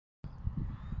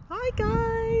Hi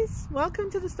guys,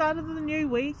 welcome to the start of the new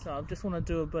week. So I just want to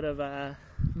do a bit of a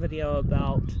video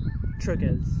about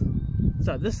triggers.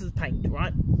 So this is paint,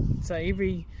 right? So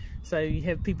you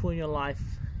have people in your life,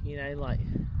 you know, like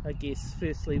I guess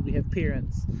firstly we have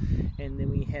parents, and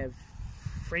then we have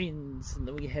friends, and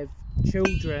then we have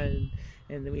children,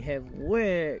 and then we have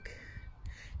work.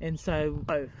 And so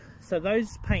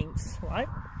those paints, right?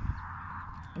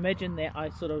 Imagine that I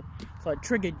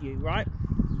triggered you, right?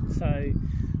 So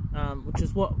which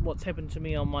is what's happened to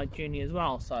me on my journey as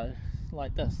well. So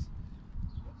like this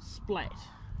splat,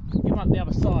 you want the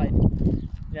other side, you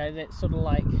know, that's sort of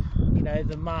like, you know,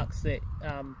 the marks that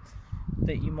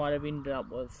that you might have ended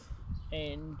up with.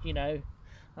 And you know,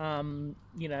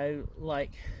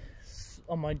 like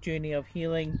on my journey of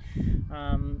healing,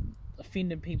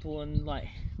 offended people, and like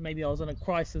maybe I was in a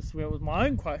crisis where it was my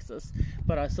own crisis,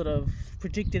 but I sort of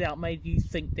projected out, made you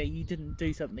think that you didn't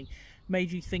do something,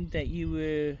 made you think that you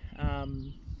were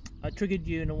I triggered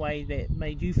you in a way that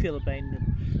made you feel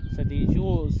abandoned. So there's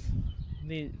yours,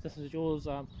 this is yours,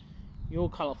 your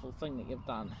colourful thing that you've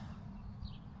done,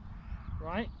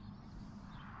 right?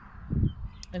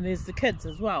 And there's the kids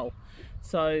as well.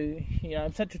 So, you know,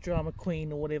 I'm such a drama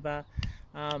queen or whatever,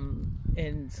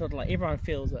 and sort of like everyone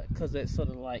feels it, because it's sort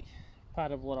of like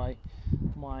part of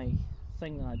my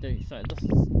thing that I do. So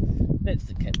that's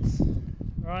the kids,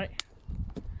 right?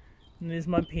 And there's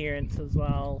my parents as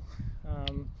well,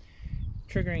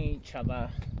 triggering each other.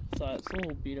 So it's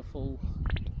all beautiful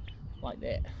like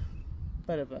that.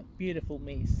 Bit of a beautiful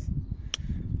mess.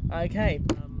 Okay,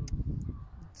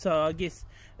 so I guess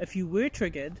if you were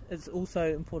triggered, it's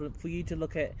also important for you to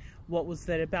look at what was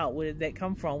that about, where did that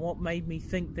come from, what made me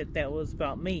think that that was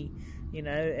about me, you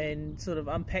know, and sort of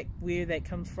unpack where that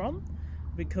comes from,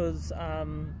 because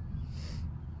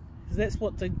that's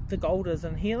what the gold is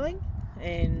in healing.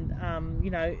 And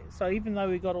you know, so even though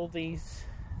we got all these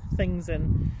things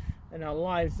in our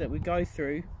lives that we go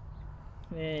through,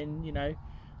 and you know,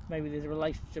 maybe there's a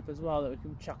relationship as well that we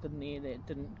can chuck in there that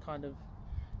didn't kind of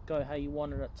go how you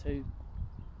wanted it to.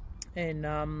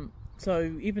 And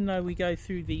so even though we go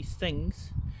through these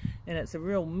things and it's a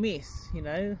real mess, you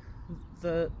know,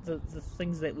 the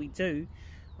things that we do,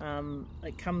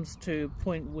 it comes to a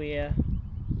point where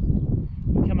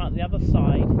you come out the other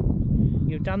side,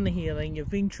 you've done the healing, you've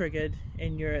been triggered,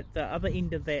 and you're at the other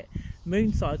end of that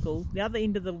moon cycle, the other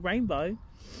end of the rainbow,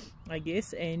 I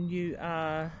guess, and you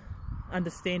are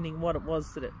understanding what it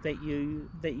was that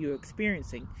you're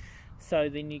experiencing. So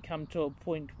then you come to a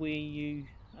point where you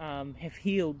have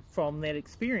healed from that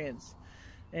experience,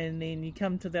 and then you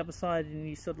come to the other side and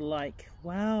you sort of like,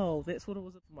 wow, that's what it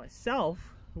was for myself.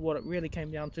 What it really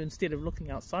came down to, instead of looking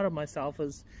outside of myself,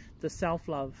 is the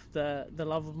self-love, the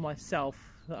love of myself,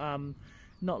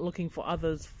 not looking for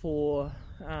others for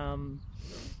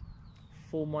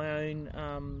my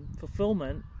own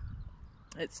fulfillment.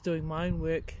 It's doing my own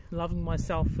work, loving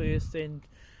myself first, and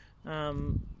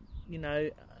you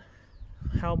know,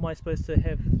 how am I supposed to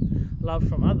have love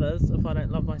from others if I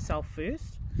don't love myself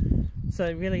first?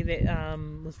 So really that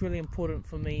was really important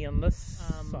for me on this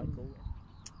cycle.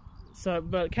 So,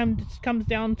 but it comes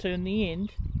down to, in the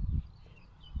end,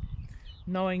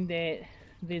 knowing that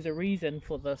there's a reason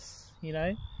for this, you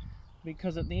know,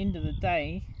 because at the end of the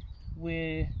day,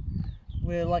 we're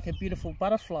like a beautiful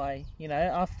butterfly, you know,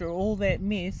 after all that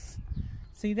mess.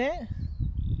 See that?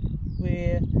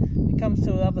 Where it comes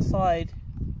to the other side,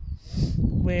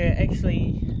 where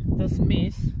actually this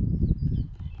mess,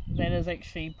 that is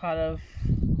actually part of,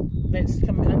 that's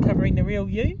uncovering the real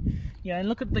you. You know, and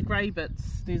look at the grey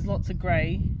bits. There's lots of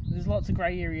grey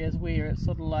areas where it's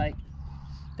sort of like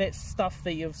that stuff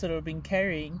that you've sort of been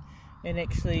carrying, and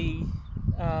actually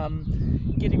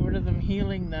getting rid of them,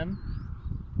 healing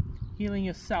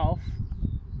yourself,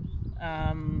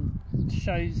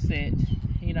 shows that,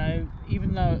 you know,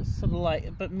 even though it's sort of like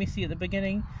a bit messy at the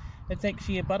beginning, it's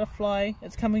actually a butterfly.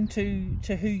 It's coming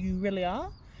to who you really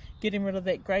are, getting rid of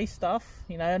that grey stuff.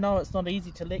 You know, I know it's not easy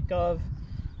to let go of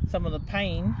some of the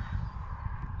pain,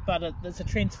 but it's a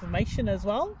transformation as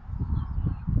well,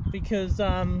 because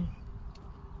the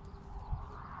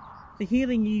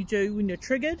healing you do when you're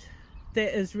triggered,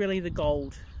 that is really the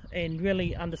gold, and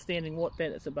really understanding what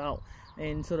that is about.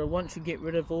 And sort of once you get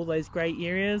rid of all those grey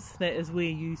areas, that is where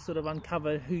you sort of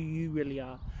uncover who you really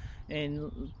are.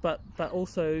 And but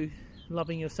also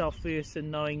loving yourself first, and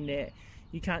knowing that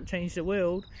you can't change the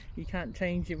world, you can't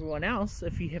change everyone else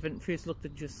if you haven't first looked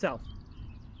at yourself.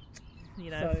 You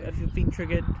know, so if you've been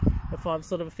triggered, if I've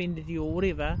sort of offended you or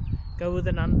whatever, go with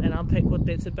and unpack what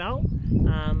that's about.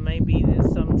 Maybe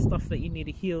there's some stuff that you need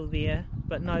to heal there,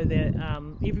 but know that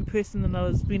every person that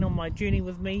has been on my journey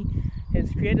with me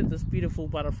has created this beautiful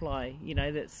butterfly, you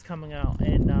know, that's coming out.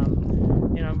 And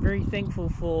I'm very thankful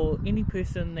for any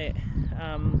person that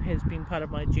has been part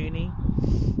of my journey,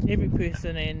 every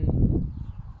person,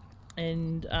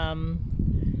 and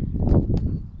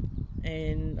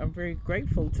I'm very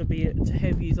grateful to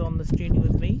have you on this journey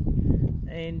with me,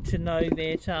 and to know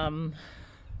that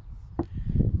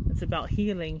it's about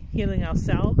healing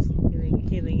ourselves,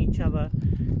 healing each other,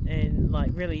 and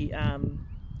like really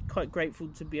quite grateful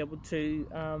to be able to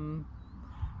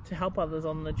help others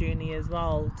on the journey as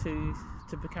well, to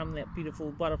become that beautiful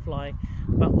butterfly,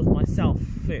 but with myself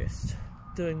first,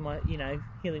 doing my, you know,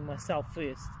 healing myself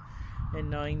first, and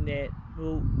knowing that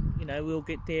we'll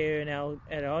get there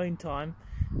at our own time.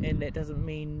 And that doesn't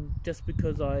mean just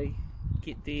because I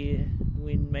get there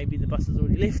when maybe the bus has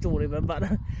already left or whatever, but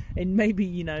and maybe,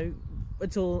 you know,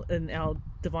 it's all in our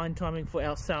divine timing for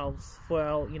ourselves, for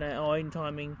our, you know, our own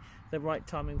timing, the right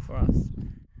timing for us.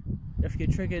 If you're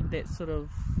triggered, that's sort of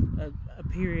a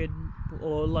period,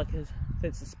 or like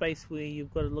that's a space where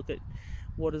you've got to look at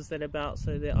what is that about,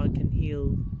 so that I can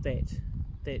heal that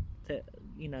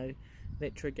you know,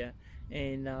 that trigger.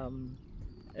 And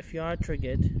if you are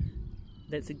triggered,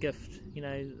 that's a gift, you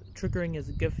know. Triggering is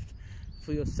a gift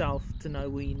for yourself to know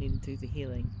where you need to do the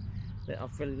healing. That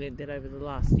I've really learned that over the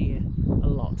last year a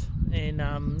lot.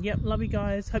 And yep, love you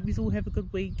guys, hope you all have a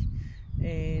good week.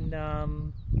 And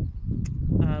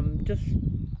just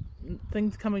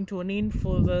things coming to an end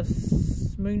for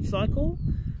this moon cycle.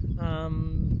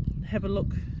 Have a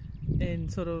look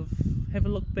and sort of have a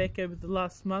look back over the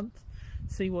last month,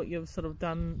 see what you've sort of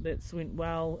done that's went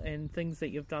well, and things that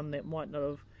you've done that might not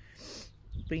have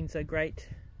been so great,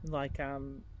 like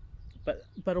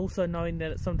but also knowing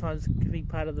that it sometimes can be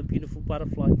part of the beautiful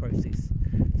butterfly process.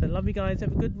 So love you guys,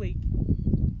 have a good week.